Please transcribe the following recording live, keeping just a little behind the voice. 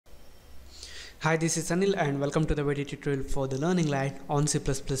Hi, this is Anil and welcome to the video tutorial for the learning line on C++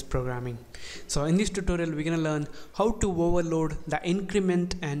 programming. So in this tutorial we're going to learn how to overload the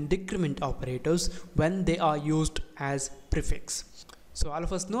increment and decrement operators when they are used as prefix. So all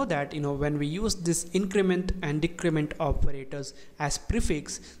of us know that when we use this increment and decrement operators as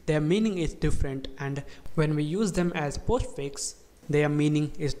prefix, their meaning is different, and when we use them as postfix, their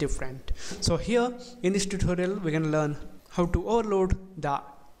meaning is different. So here in this tutorial we're going to learn how to overload the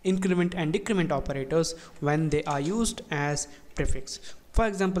increment and decrement operators when they are used as prefix. For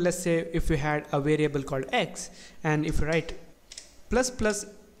example, let's say if we had a variable called x, and if you write plus plus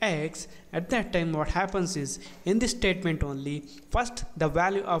x, at that time what happens is, in this statement only, first the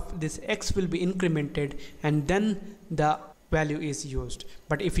value of this x will be incremented and then the value is used.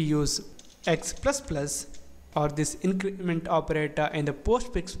 But if you use x plus plus or this increment operator in the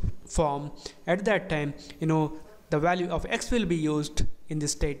postfix form, at that time the value of x will be used in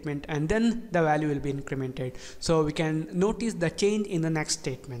this statement and then the value will be incremented. So we can notice the change in the next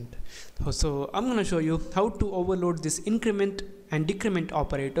statement. So I'm going to show you how to overload this increment and decrement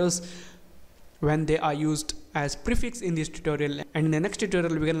operators when they are used as prefix in this tutorial, and in the next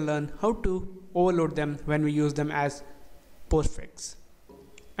tutorial we're going to learn how to overload them when we use them as postfix.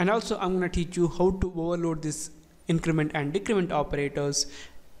 And also I'm going to teach you how to overload this increment and decrement operators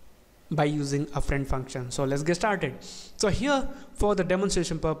by using a friend function. So let's get started. So here, for the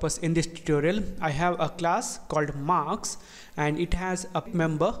demonstration purpose in this tutorial, I have a class called marks and it has a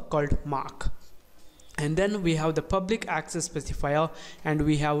member called mark. And then we have the public access specifier and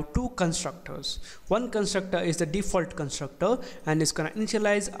we have two constructors. One constructor is the default constructor and it's going to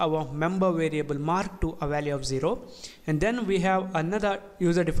initialize our member variable mark to a value of 0. And then we have another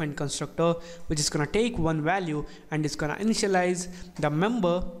user defined constructor which is going to take one value and it's going to initialize the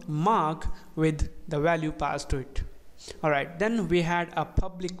member mark with the value passed to it. Alright, then we had a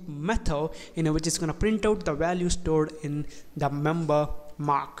public method which is going to print out the value stored in the member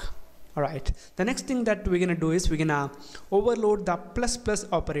mark. Alright, the next thing that we're gonna do is we're gonna overload the plus plus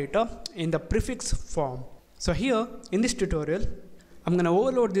operator in the prefix form. So here in this tutorial I'm gonna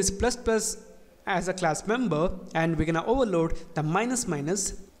overload this plus plus as a class member and we're gonna overload the minus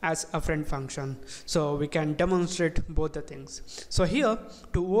minus as a friend function, so we can demonstrate both the things. So here,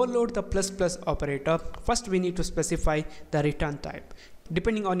 to overload the plus plus operator, first we need to specify the return type.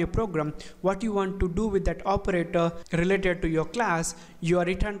 Depending on your program, what you want to do with that operator related to your class, your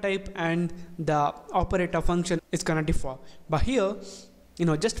return type and the operator function is gonna differ. But here,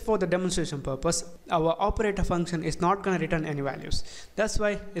 just for the demonstration purpose, our operator function is not gonna return any values. That's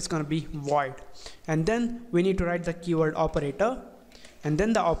why it's gonna be void. And then we need to write the keyword operator and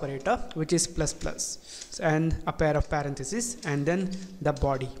then the operator which is plus plus and a pair of parentheses and then the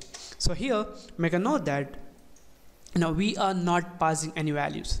body. So here, make a note that we are not passing any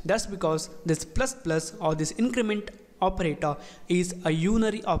values. That's because this plus plus or this increment operator is a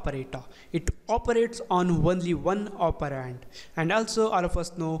unary operator. It operates on only one operand. And also all of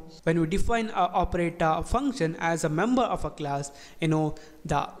us know, when we define an operator function as a member of a class,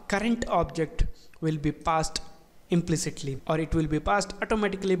 the current object will be passed implicitly, or it will be passed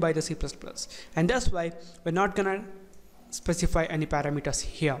automatically by the C++. And that's why we're not gonna specify any parameters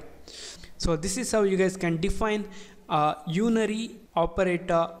here. So this is how you guys can define a unary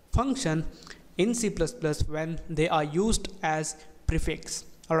operator function in C++ when they are used as prefix.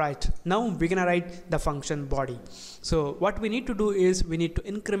 Alright, now we're gonna write the function body. So what we need to do is we need to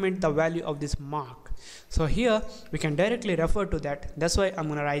increment the value of this mark. So here we can directly refer to that. That's why I'm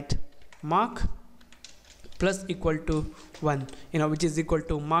gonna write mark plus equal to 1, which is equal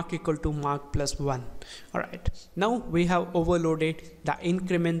to mark plus 1. Alright, now we have overloaded the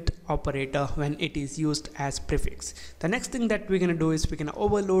increment operator when it is used as prefix. The next thing that we're gonna do is we're gonna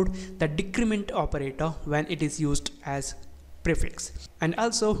overload the decrement operator when it is used as prefix. And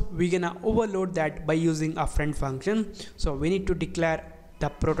also we're gonna overload that by using a friend function. So we need to declare the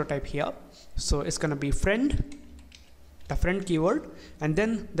prototype here. So it's gonna be friend, the friend keyword, and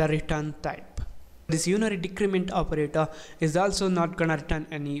then the return type. This unary decrement operator is also not gonna return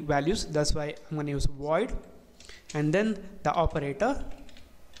any values. That's why I'm gonna use void and then the operator,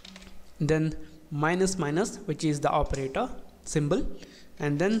 then minus minus, which is the operator symbol,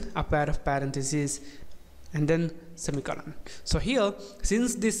 and then a pair of parentheses and then semicolon. So here,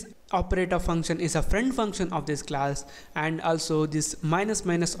 since this operator function is a friend function of this class and also this minus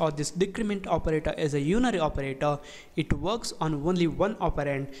minus or this decrement operator is a unary operator, it works on only one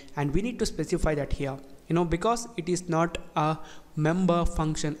operand and we need to specify that here, because it is not a member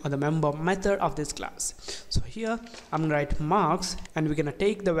function or the member method of this class. So here I'm gonna write marks and we're gonna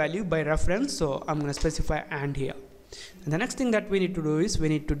take the value by reference, so I'm gonna specify and here. And the next thing that we need to do is we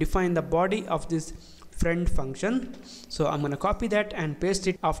need to define the body of this friend function. So I'm going to copy that and paste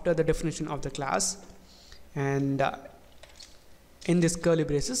it after the definition of the class, and in this curly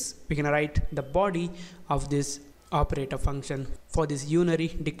braces we can write the body of this operator function for this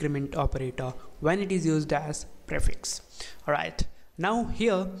unary decrement operator when it is used as prefix. Alright, now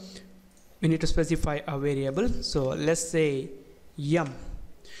here we need to specify a variable. So let's say yum,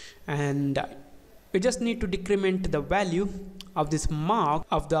 and we just need to decrement the value of this mark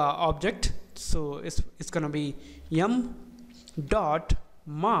of the object. So it's gonna be yum dot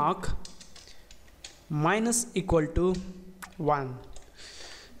mark minus equal to 1,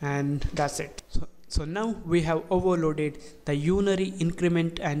 and that's it. So now we have overloaded the unary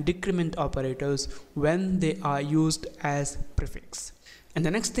increment and decrement operators when they are used as prefix. And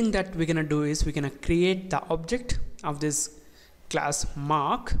the next thing that we're gonna do is we're gonna create the object of this class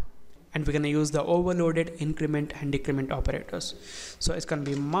mark, and we're gonna use the overloaded increment and decrement operators. So it's gonna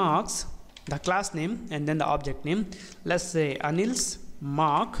be marks, the class name, and then the object name. Let's say Anil's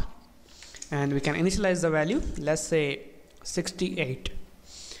mark, and we can initialize the value, let's say 68,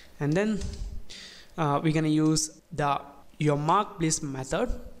 and then we're gonna use the your mark please method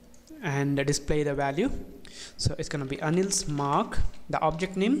and display the value. So it's gonna be Anil's mark, the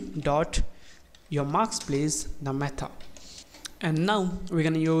object name dot your marks please, the method. And now we're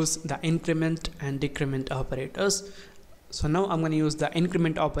gonna use the increment and decrement operators. So now I'm gonna use the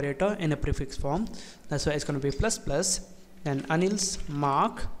increment operator in a prefix form. That's why it's gonna be plus plus, then Anil's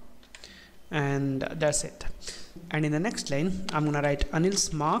mark, and that's it. And in the next line I'm gonna write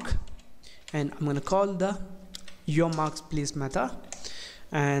Anil's mark, and I'm gonna call the your marks please method,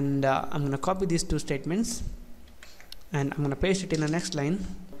 and I'm gonna copy these two statements and I'm gonna paste it in the next line,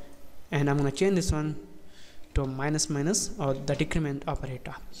 and I'm gonna change this one to minus minus, or the decrement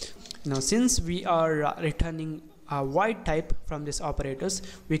operator. Now since we are returning a void type from this operators,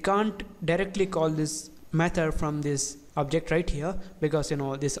 we can't directly call this method from this object right here, because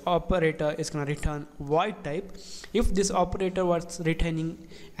this operator is going to return void type. If this operator was returning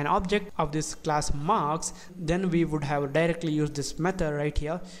an object of this class marks, then we would have directly used this method right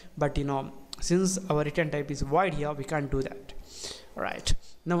here, but since our return type is void here, we can't do that. Alright,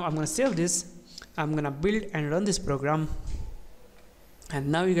 now I'm going to save this, I'm going to build and run this program, and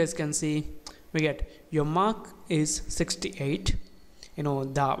now you guys can see we get your mark is 68,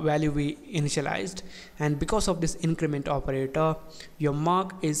 the value we initialized, and because of this increment operator your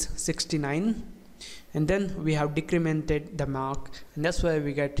mark is 69, and then we have decremented the mark, and that's why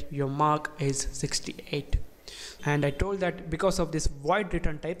we get your mark is 68. And I told that because of this void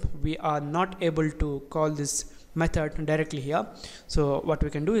return type we are not able to call this method directly here. So what we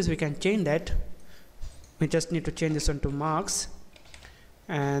can do is we can change that. We just need to change this one to marks,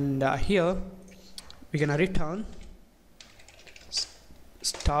 and here we're gonna return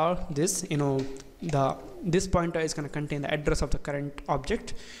star this, this pointer is going to contain the address of the current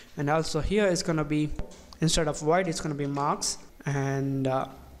object, and also here is going to be, instead of void it's going to be marks, and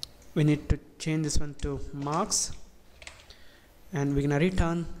we need to change this one to marks, and we're going to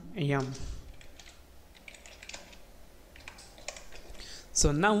return yum.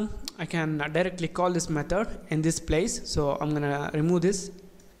 So now I can directly call this method in this place, so I'm going to remove this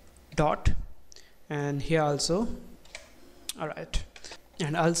dot, and here also. Alright,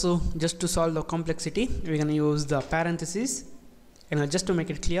 and also just to solve the complexity we're going to use the parentheses, just to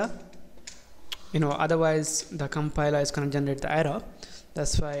make it clear, otherwise the compiler is going to generate the error.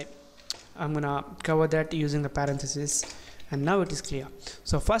 That's why I'm going to cover that using the parentheses, and now it is clear.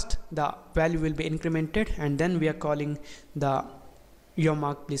 So first the value will be incremented, and then we are calling the your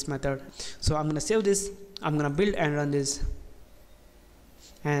mark please method. So I'm going to save this, I'm going to build and run this,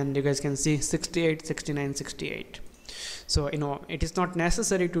 and you guys can see 68, 69, 68. So it is not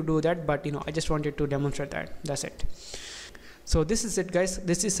necessary to do that, but I just wanted to demonstrate that. That's it. So this is it, guys.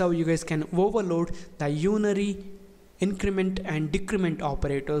 This is how you guys can overload the unary increment and decrement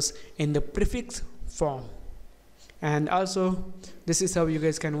operators in the prefix form, and also this is how you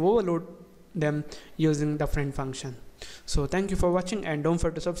guys can overload them using the friend function. So thank you for watching, and don't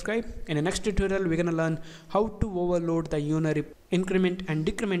forget to subscribe. In the next tutorial we're gonna learn how to overload the unary increment and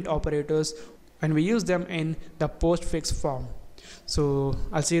decrement operators when we use them in the postfix form. So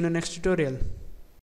I'll see you in the next tutorial.